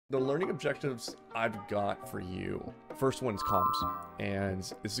The learning objectives I've got for you. First one's comms. And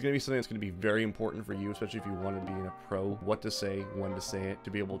this is going to be something that's going to be very important for you, especially if you want to be in a pro. What to say, when to say it,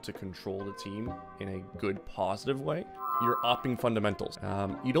 to be able to control the team in a good, positive way. Your opping fundamentals.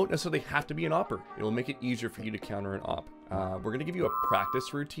 You don't necessarily have to be an opper. It will make it easier for you to counter an op. We're going to give you a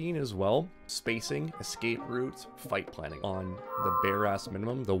practice routine as well. Spacing, escape routes, fight planning on the bare ass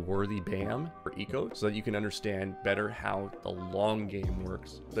minimum, the worthy BAM for eco, so that you can understand better how the long game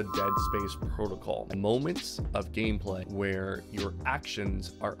works, the dead space protocol, moments of gameplay where your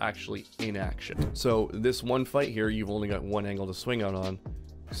actions are actually inaction. So this one fight here, you've only got one angle to swing out on,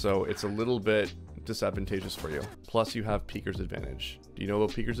 so it's a little bit disadvantageous for you. Plus you have peeker's advantage. Do you know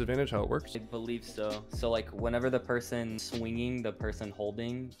about peeker's advantage, how it works? I believe so. So like whenever the person swinging, the person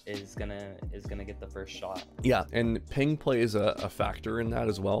holding is gonna get the first shot. Yeah, and ping plays a factor in that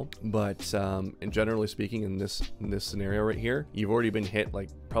as well. But and generally speaking, in this scenario right here, you've already been hit like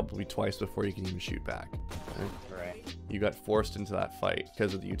probably twice before you can even shoot back. Right. You got forced into that fight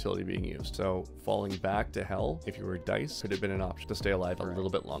because of the utility being used. So falling back to hell, if you were dice, could have been an option to stay alive a little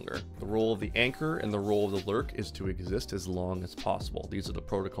bit longer. The role of the anchor and the role of the lurk is to exist as long as possible. These are the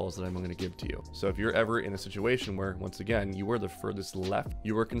protocols that I'm going to give to you. So if you're ever in a situation where, once again, you were the furthest left,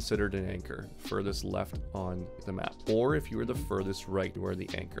 you were considered an anchor, furthest left on the map. Or if you were the furthest right, you are the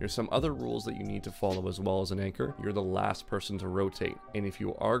anchor. There's some other rules that you need to follow as well as an anchor. You're the last person to rotate. And if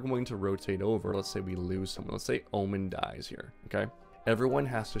you are going to rotate over, let's say we lose someone, let's say Omen dies here, okay? Everyone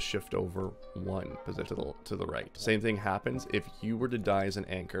has to shift over one position to the right. Same thing happens if you were to die as an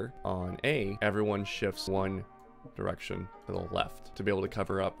anchor on A, everyone shifts one direction to the left to be able to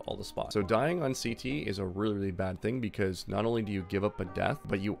cover up all the spots. So dying on CT is a really bad thing because not only do you give up a death,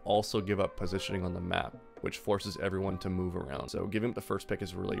 but you also give up positioning on the map, which forces everyone to move around. So giving up the first pick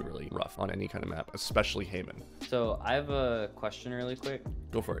is really rough on any kind of map, especially Haven. So I have a question really quick.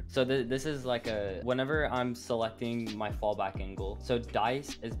 Go for it. So this is like whenever I'm selecting my fallback angle, so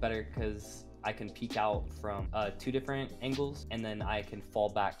dice is better because I can peek out from 2 different angles and then I can fall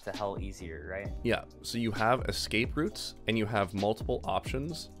back to hell easier, right? Yeah, so you have escape routes and you have multiple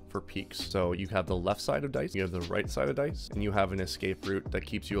options for peaks. So you have the left side of dice, you have the right side of dice, and you have an escape route that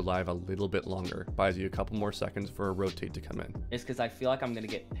keeps you alive a little bit longer, buys you a couple more seconds for a rotate to come in. It's because I feel like I'm gonna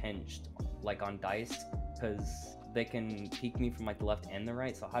get pinched like on dice because they can peek me from like the left and the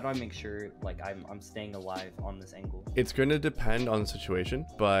right. So how do I make sure like I'm staying alive on this angle? It's going to depend on the situation,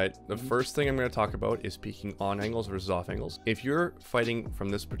 but the first thing I'm going to talk about is peeking on angles versus off angles. If you're fighting from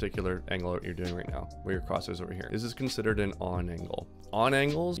this particular angle that you're doing right now, where your crosshair is over here, this is considered an on angle. On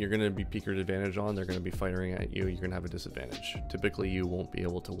angles, you're going to be peekered advantage on, they're going to be firing at you, you're going to have a disadvantage. Typically, you won't be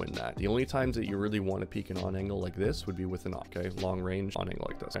able to win that. The only times that you really want to peek an on angle like this would be with an off, okay? Long range on angle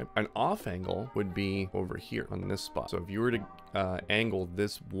like this. Okay? An off angle would be over here on this spot. So if you were to angle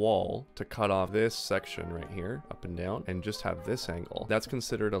this wall to cut off this section right here, up and down, and just have this angle, that's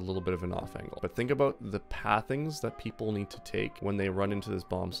considered a little bit of an off angle. But think about the pathings that people need to take when they run into this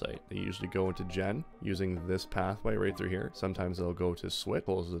bomb site. They usually go into gen using this pathway right through here. Sometimes they'll go to switch,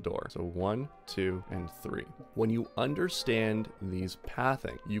 close the door. So 1, 2, and 3. When you understand these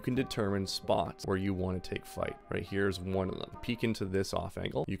pathing, you can determine spots where you want to take fight. Right here is one of them. Peek into this off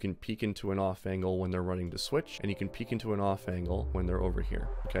angle. You can peek into an off angle when they're running to switch, and you can peek into an off angle when they're over here,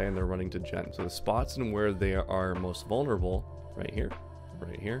 okay, and they're running to gen. So the spots and where they are most vulnerable, right here,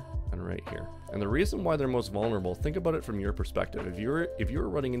 and right here. And the reason why they're most vulnerable, think about it from your perspective. If you're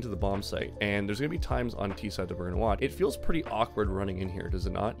running into the bomb site, and there's gonna be times on T side that we're gonna watch, it feels pretty awkward running in here, does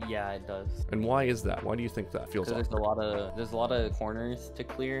it not? Yeah, it does. And why is that? Why do you think that feels awkward? There's a lot of corners to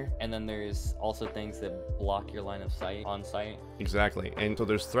clear, and then there's also things that block your line of sight on site. Exactly, and so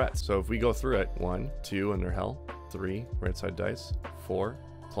there's threats. So if we go through it, 1, 2 under hell, 3 right side dice, 4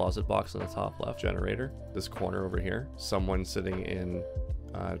 closet box on the top left, generator, this corner over here, someone sitting in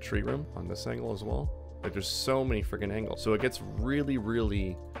tree room on this angle as well. Like there's so many freaking angles, so it gets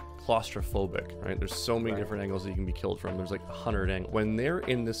really claustrophobic, right? There's so many different angles that you can be killed from. There's like 100 angles. When they're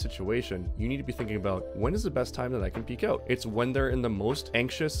in this situation, you need to be thinking about, when is the best time that I can peek out? It's when they're in the most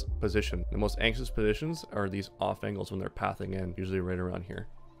anxious position. The most anxious positions are these off angles when they're pathing in, usually right around here.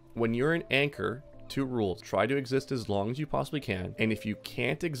 When you're an anchor, 2 rules. Try to exist as long as you possibly can, and if you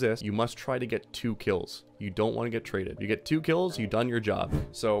can't exist, you must try to get 2 kills. You don't want to get traded. You get 2 kills, you've done your job.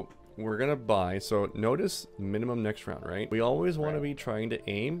 So we're gonna buy. So notice minimum next round, right? We always want to be trying to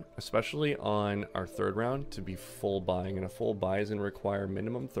aim, especially on our 3rd round, to be full buying, and a full buy is gonna require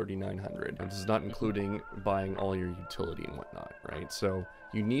minimum 3,900. And this is not including buying all your utility and whatnot, right? So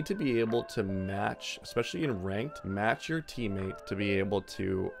You need to be able to match, especially in ranked, match your teammate to be able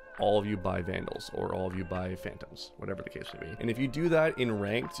to all of you buy Vandals or all of you buy Phantoms, whatever the case may be. And if you do that in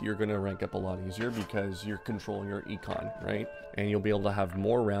ranked, you're going to rank up a lot easier because you're controlling your econ, right? And you'll be able to have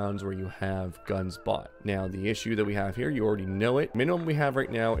more rounds where you have guns bought. Now, the issue that we have here, you already know it. Minimum we have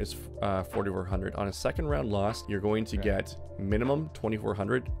right now is 4,400. On a second round loss, you're going to get minimum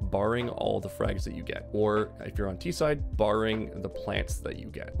 2,400, barring all the frags that you get. Or if you're on T side, barring the plants that you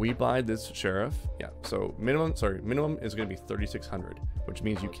get. We buy this sheriff. Yeah, so minimum is going to be 3,600, which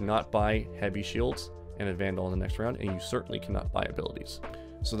means you cannot buy heavy shields and a vandal in the next round, and you certainly cannot buy abilities.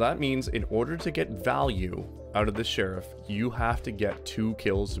 So that means in order to get value out of the sheriff, you have to get 2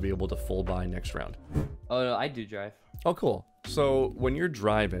 kills to be able to full buy next round. Oh, no, I do drive. Oh, cool. So when you're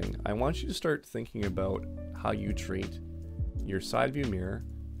driving, I want you to start thinking about how you treat your side view mirror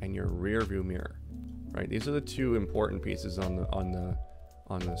and your rear view mirror, right? These are the 2 important pieces on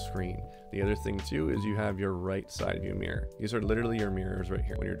the screen. The other thing too is you have your right side view mirror. These are literally your mirrors right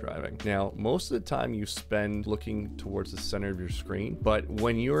here when you're driving. Now, most of the time you spend looking towards the center of your screen, but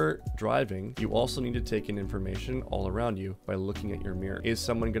when you're driving, you also need to take in information all around you by looking at your mirror. Is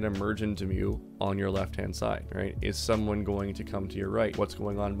someone going to merge into you on your left-hand side, right? Is someone going to come to your right? What's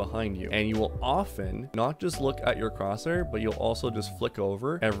going on behind you? And you will often not just look at your crosshair, but you'll also just flick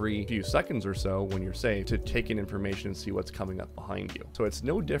over every few seconds or so when you're safe to take in information and see what's coming up behind you. So it's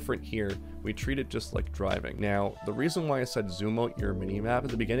no different here. We treat it just like driving. Now, the reason why I said zoom out your mini map at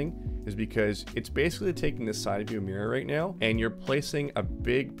the beginning is because it's basically taking this side view mirror right now, and you're placing a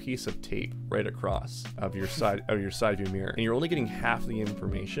big piece of tape right across of your side view mirror, and you're only getting half the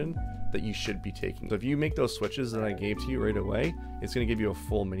information that you should be taking. So if you make those switches that I gave to you right away, it's going to give you a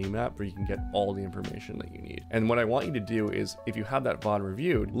full mini map where you can get all the information that you need. And what I want you to do is, if you have that VOD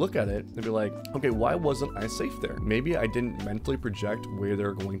reviewed, look at it and be like, okay, why wasn't I safe there? Maybe I didn't mentally project where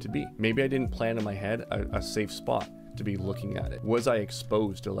they're going to be. Maybe I didn't plan in my head a safe spot to be looking at it. Was I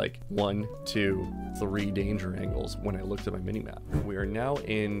exposed to like 1, 2, 3 danger angles when I looked at my minimap? We are now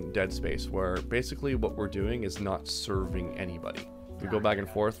in dead space, where basically what we're doing is not serving anybody. We go back and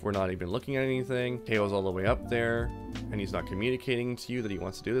forth, we're not even looking at anything. KO's all the way up there, and he's not communicating to you that he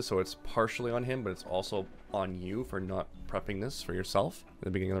wants to do this, so it's partially on him, but it's also on you for not prepping this for yourself at the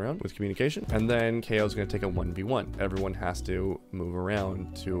beginning of the round with communication. And then KO's going to take a 1v1. Everyone has to move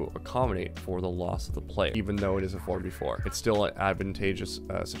around to accommodate for the loss of the play, even though it is a 4v4. It's still an advantageous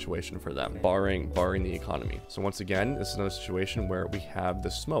situation for them, barring the economy. So once again, this is another situation where we have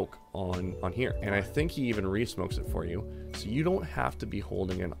the smoke on here, and I think he even re-smokes it for you, so you don't have to be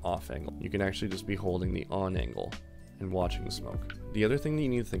holding an off angle. You can actually just be holding the on angle and watching the smoke. The other thing that you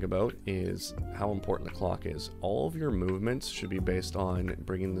need to think about is how important the clock is. All of your movements should be based on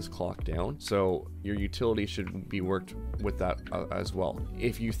bringing this clock down, so your utility should be worked with that as well.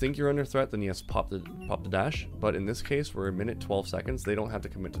 If you think you're under threat, then yes, pop the dash, but in this case, we're a minute 12 seconds. They don't have to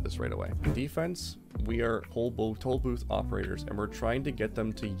commit to this right away. In defense, we are toll booth operators, and we're trying to get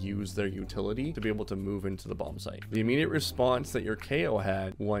them to use their utility to be able to move into the bomb site. The immediate response that your KO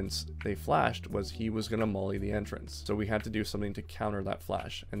had once they flashed was he was going to molly the entrance, so we had to do something to counter that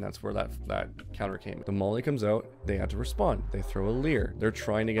flash, and that's where that counter came. The molly comes out, they had to respond. They throw a leer. They're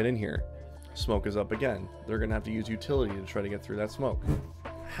trying to get in here. Smoke is up again. They're going to have to use utility to try to get through that smoke.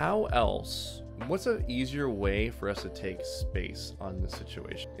 How else? What's an easier way for us to take space on this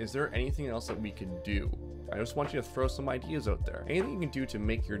situation? Is there anything else that we could do? I just want you to throw some ideas out there. Anything you can do to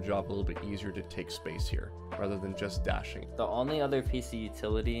make your job a little bit easier to take space here, rather than just dashing. The only other piece of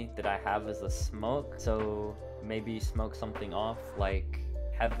utility that I have is the smoke. So maybe smoke something off like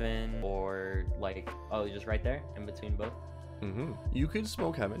heaven, or like, oh, just right there in between both. You could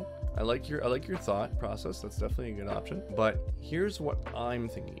smoke heaven. I like your thought process. That's definitely a good option. But here's what I'm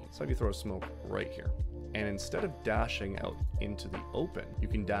thinking. So if you throw a smoke right here, and instead of dashing out into the open, you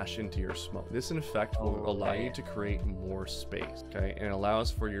can dash into your smoke. This in effect will allow you to create more space, okay? And it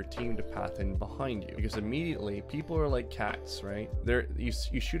allows for your team to path in behind you, because immediately people are like cats, right? You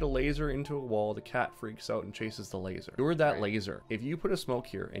shoot a laser into a wall, the cat freaks out and chases the laser. You're that laser. If you put a smoke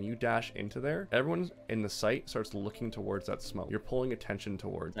here and you dash into there, everyone in the site starts looking towards that smoke. You're pulling attention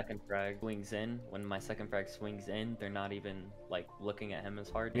towards. Second frag swings in. When my second frag swings in, they're not even like looking at him as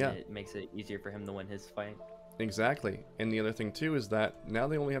hard. Yeah. And it makes it easier for him to win his fight. Exactly. And the other thing too is that now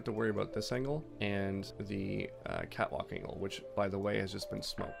they only have to worry about this angle and the catwalk angle, which by the way has just been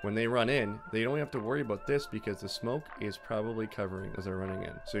smoke. When they run in, they don't have to worry about this because the smoke is probably covering as they're running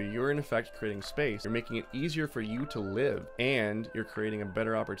in. So you're in effect creating space. You're making it easier for you to live, and you're creating a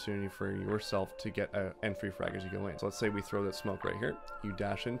better opportunity for yourself to get an entry frag as you go in. So let's say we throw that smoke right here. You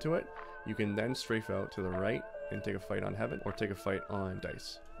dash into it. You can then strafe out to the right and take a fight on heaven or take a fight on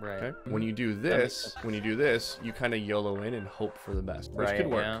dice. Right. Okay. When you do this, you kind of YOLO in and hope for the best, which could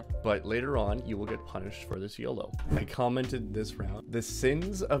work. Yeah. But later on, you will get punished for this YOLO. I commented this round, the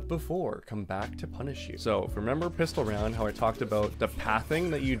sins of before come back to punish you. So remember pistol round, how I talked about the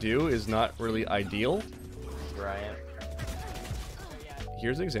pathing that you do is not really ideal? Right.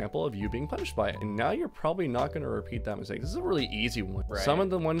 Here's an example of you being punished by it. And now you're probably not going to repeat that mistake. This is a really easy one. Right. Some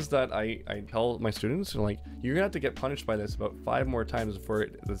of the ones that I tell my students are like, you're going to have to get punished by this about 5 more times before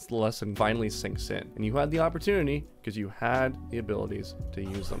this lesson finally sinks in. And you had the opportunity because you had the abilities to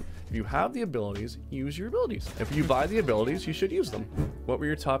use them. If you have the abilities, use your abilities. If you buy the abilities, you should use them. What were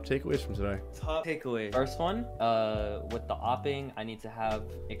your top takeaways from today? Top takeaway. First one, with the opping, I need to have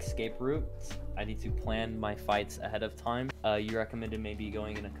escape routes. I need to plan my fights ahead of time. You recommended maybe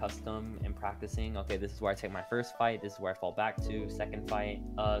going in a custom and practicing. Okay, this is where I take my first fight. This is where I fall back to, second fight.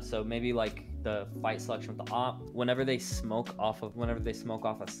 So maybe like the fight selection with the op. Whenever they smoke off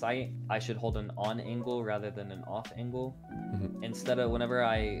a site, I should hold an on angle rather than an off angle. Mm-hmm. Instead of whenever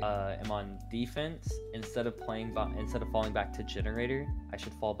I am on defense, instead of falling back to generator, I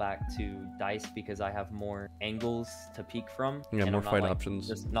should fall back to dice because I have more angles to peek from. Yeah, and more I'm not, fight like, options.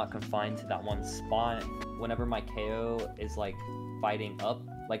 Just not confined to that one spot. Whenever my KO is like fighting up,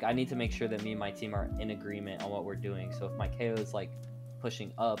 like I need to make sure that me and my team are in agreement on what we're doing. So if my KO is like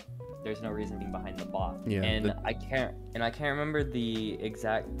pushing up, there's no reason being behind the bot. Yeah, and I can't remember the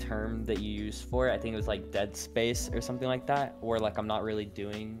exact term that you used for it. I think it was like dead space or something like that, or like I'm not really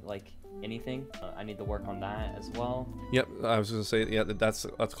doing like anything. I need to work on that as well. Yep, I was gonna say, yeah, that's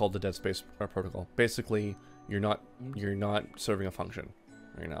called the dead space protocol. Basically, you're not serving a function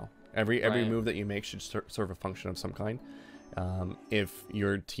right now. Every move that you make should serve a function of some kind. If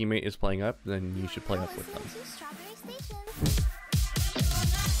your teammate is playing up, then you should play up with them.